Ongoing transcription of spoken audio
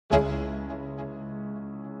Hi,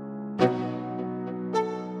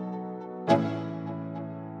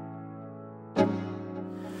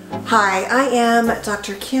 I am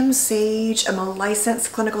Dr. Kim Sage. I'm a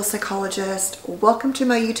licensed clinical psychologist. Welcome to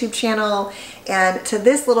my YouTube channel and to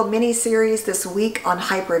this little mini series this week on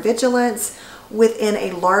hypervigilance within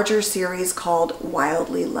a larger series called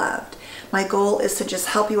Wildly Loved. My goal is to just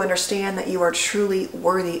help you understand that you are truly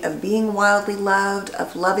worthy of being wildly loved,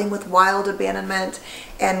 of loving with wild abandonment,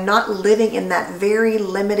 and not living in that very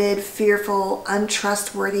limited, fearful,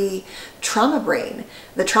 untrustworthy trauma brain.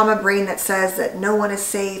 The trauma brain that says that no one is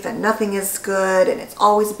safe and nothing is good and it's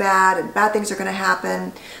always bad and bad things are going to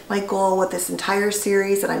happen. My goal with this entire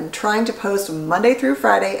series that I'm trying to post Monday through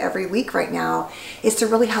Friday every week right now is to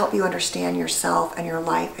really help you understand yourself and your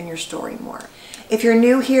life and your story more. If you're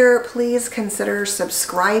new here, please consider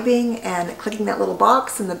subscribing and clicking that little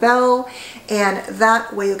box and the bell, and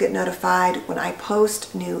that way you'll get notified when I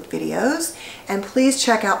post new videos. And please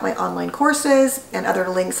check out my online courses and other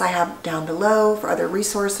links I have down below for other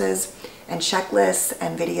resources and checklists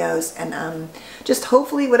and videos and just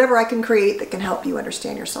hopefully whatever I can create that can help you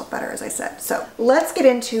understand yourself better, as I said. So let's get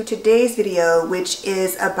into today's video, which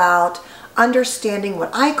is about understanding what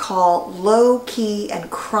I call low-key and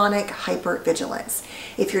chronic hypervigilance.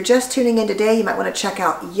 If you're just tuning in today, you might want to check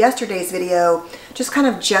out yesterday's video, just kind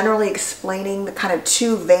of generally explaining the kind of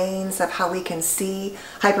two veins of how we can see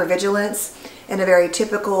hypervigilance in a very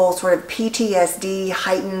typical sort of PTSD,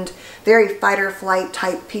 heightened, very fight-or-flight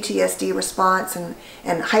type PTSD response, and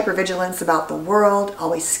hypervigilance about the world,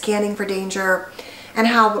 always scanning for danger, and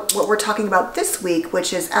how what we're talking about this week,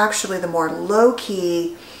 which is actually the more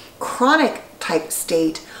low-key, chronic type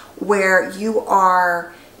state where you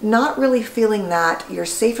are not really feeling that you're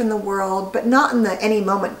safe in the world, but not in the any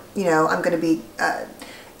moment, you know, it's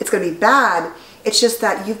going to be bad. It's just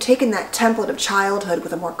that you've taken that template of childhood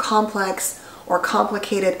with a more complex or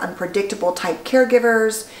complicated, unpredictable type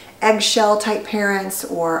caregivers, eggshell type parents,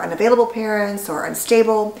 or unavailable parents, or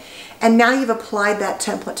unstable, and now you've applied that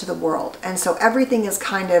template to the world. And so everything is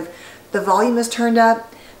kind of, the volume is turned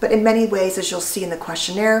up. But in many ways, as you'll see in the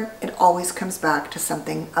questionnaire, it always comes back to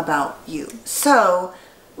something about you. So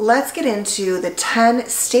let's get into the 10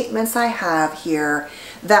 statements I have here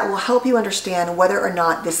that will help you understand whether or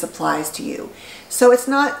not this applies to you. So it's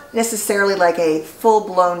not necessarily like a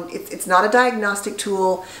full-blown, it's not a diagnostic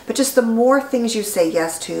tool, but just the more things you say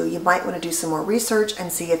yes to, you might want to do some more research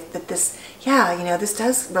and see if this, yeah, you know, this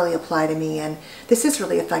does really apply to me and this is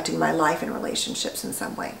really affecting my life and relationships in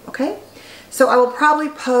some way, okay? So I will probably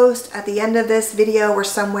post at the end of this video or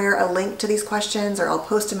somewhere a link to these questions, or I'll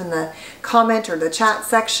post them in the comment or the chat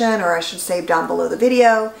section, or I should say down below the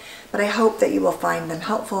video, but I hope that you will find them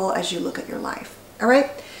helpful as you look at your life. All right,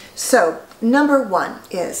 so number one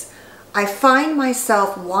is, I find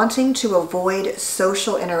myself wanting to avoid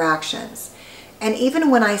social interactions. And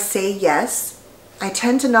even when I say yes, I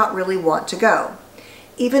tend to not really want to go,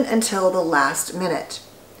 even until the last minute.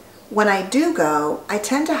 When I do go, I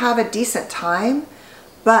tend to have a decent time,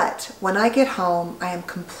 but when I get home, I am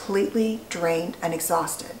completely drained and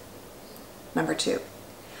exhausted. Number two,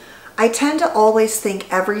 I tend to always think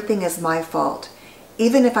everything is my fault,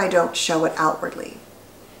 even if I don't show it outwardly.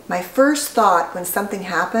 My first thought when something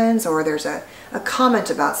happens or there's a comment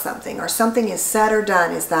about something or something is said or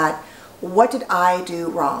done is that, what did I do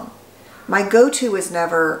wrong? My go-to is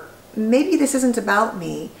never, maybe this isn't about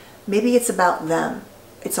me, maybe it's about them.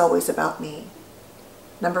 It's always about me.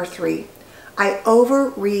 Number three, I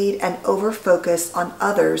overread and overfocus on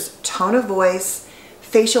others' tone of voice,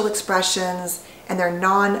 facial expressions, and their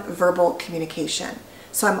non-verbal communication.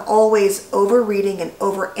 So I'm always overreading and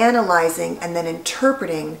overanalyzing and then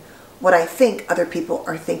interpreting what I think other people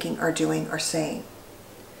are thinking or doing or saying.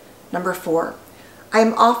 Number four, I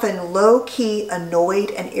am often low-key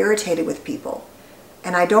annoyed and irritated with people.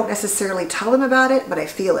 And I don't necessarily tell them about it, but I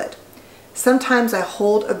feel it. Sometimes I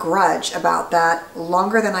hold a grudge about that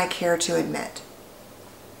longer than I care to admit.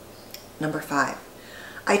 Number five,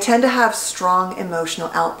 I tend to have strong emotional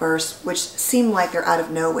outbursts which seem like they're out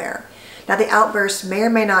of nowhere. Now the outbursts may or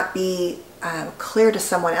may not be clear to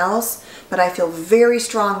someone else, but I feel very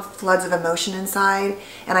strong floods of emotion inside,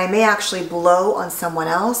 and I may actually blow on someone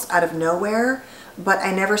else out of nowhere, but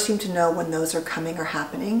I never seem to know when those are coming or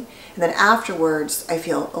happening. And then afterwards, I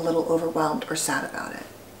feel a little overwhelmed or sad about it.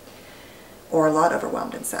 Or a lot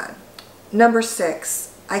overwhelmed and sad. Number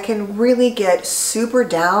six, I can really get super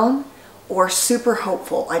down or super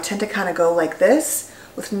hopeful. I tend to kind of go like this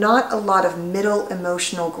with not a lot of middle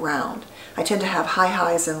emotional ground. I tend to have high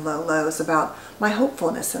highs and low lows about my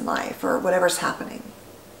hopefulness in life or whatever's happening.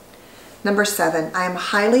 Number 7, I am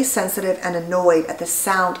highly sensitive and annoyed at the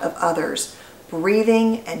sound of others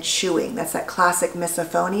breathing and chewing. That's that classic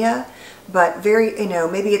misophonia, but very,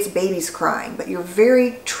 maybe it's babies crying, but you're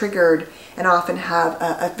very triggered and often have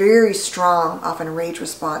a very strong, often rage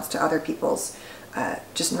response to other people's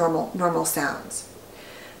just normal sounds.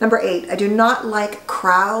 Number 8, I do not like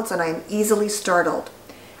crowds and I am easily startled.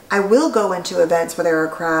 I will go into events where there are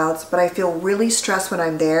crowds, but I feel really stressed when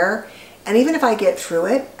I'm there. And even if I get through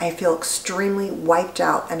it, I feel extremely wiped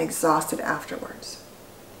out and exhausted afterwards.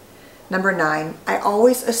 Number 9, I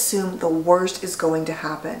always assume the worst is going to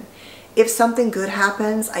happen. If something good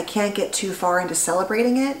happens, I can't get too far into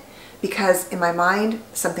celebrating it because in my mind,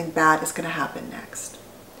 something bad is going to happen next.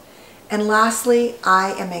 And lastly,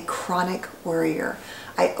 I am a chronic worrier.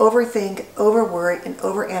 I overthink, overworry, and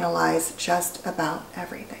overanalyze just about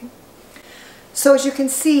everything. So as you can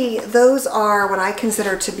see, those are what I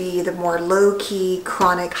consider to be the more low-key,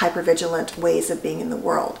 chronic, hypervigilant ways of being in the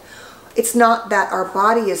world. It's not that our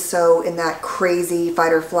body is so in that crazy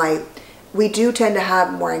fight or flight. We do tend to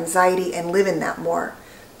have more anxiety and live in that more.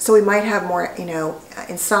 So we might have more,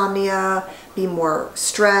 insomnia, be more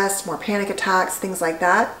stressed, more panic attacks, things like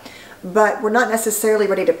that. But we're not necessarily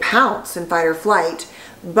ready to pounce in fight or flight,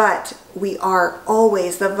 but we are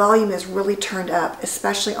always, the volume is really turned up,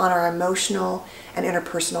 especially on our emotional and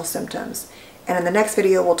interpersonal symptoms. And in the next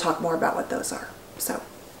video, we'll talk more about what those are. So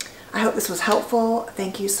I hope this was helpful.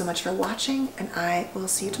 Thank you so much for watching, and I will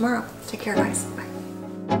see you tomorrow. Take care, guys. Bye.